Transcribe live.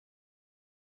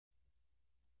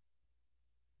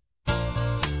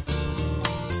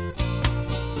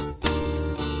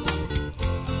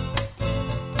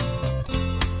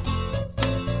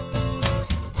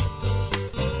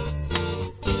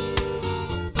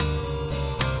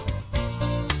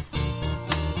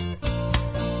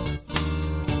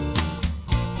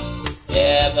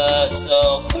ever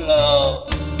so close,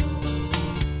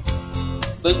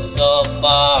 but so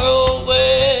far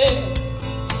away.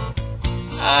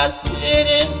 I sit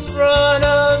in front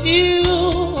of you,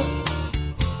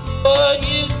 but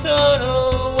you turn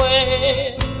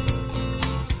away.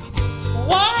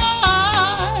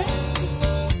 Why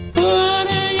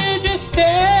couldn't you just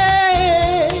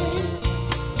stay?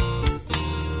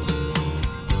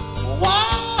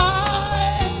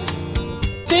 Why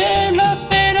did love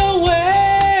fade away?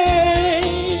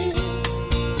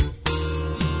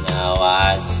 Now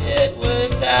I sit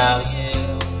without you,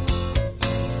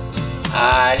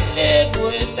 I live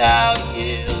without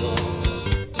you,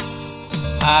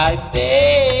 I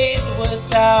bathe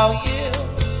without you,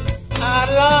 I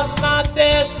lost my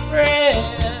best friend.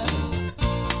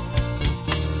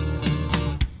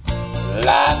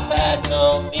 Life had no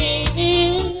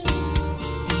meaning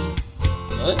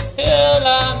until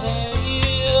I met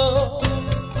you.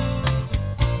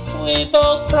 We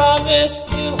both promised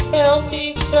to help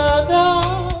each other,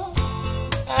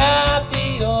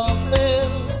 happy or blue.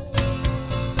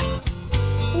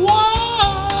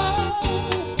 Why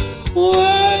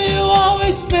were you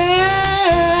always mad?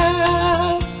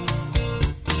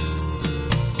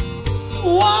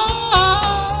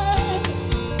 Why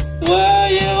were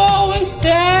you always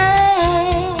sad?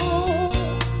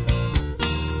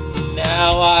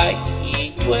 Now I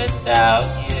eat without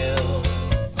you,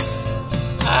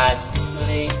 I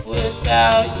sleep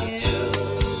without you,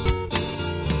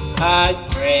 I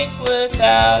drink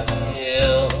without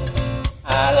you,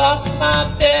 I lost my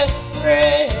best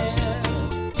friend.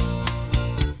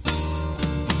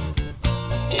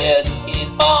 Tears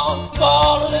keep on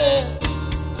falling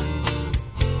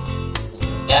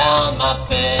down my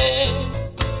face,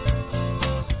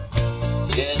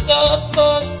 tears of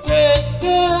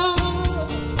frustration,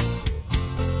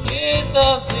 tears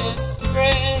of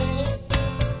disgrace.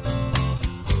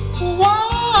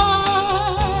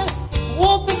 Why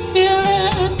won't the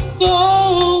feeling go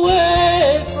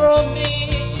away from me?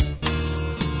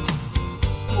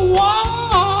 Why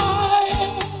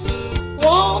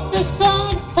won't the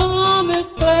sun come and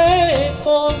play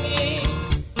for me?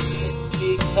 It's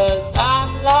because I'm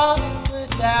lost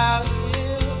without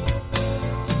you,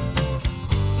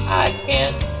 I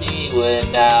can't see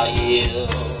without you,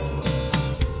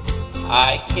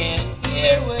 I can't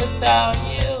hear without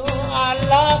you, I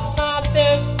lost my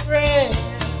best friend.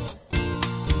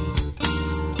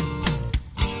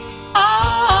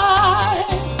 I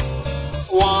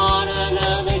want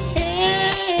another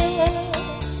chance,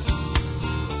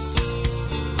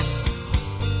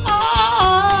 I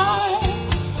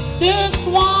just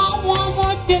want one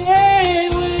more day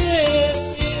with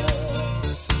you.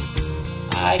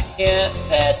 I can't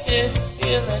let this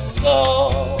feeling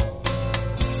go,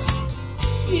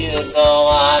 you know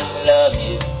I love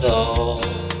you so.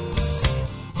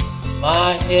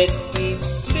 My head keeps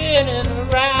spinning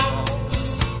around,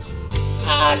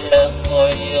 I look for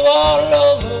you all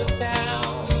over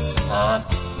town. I'm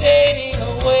fading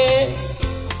away,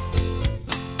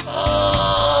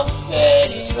 I'm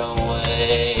fading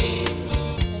away.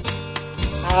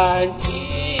 I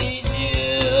need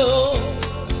you,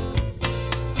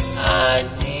 I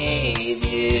need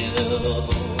you,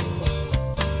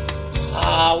 I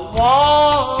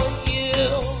want you,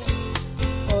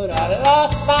 but I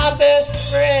lost my best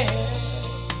friend.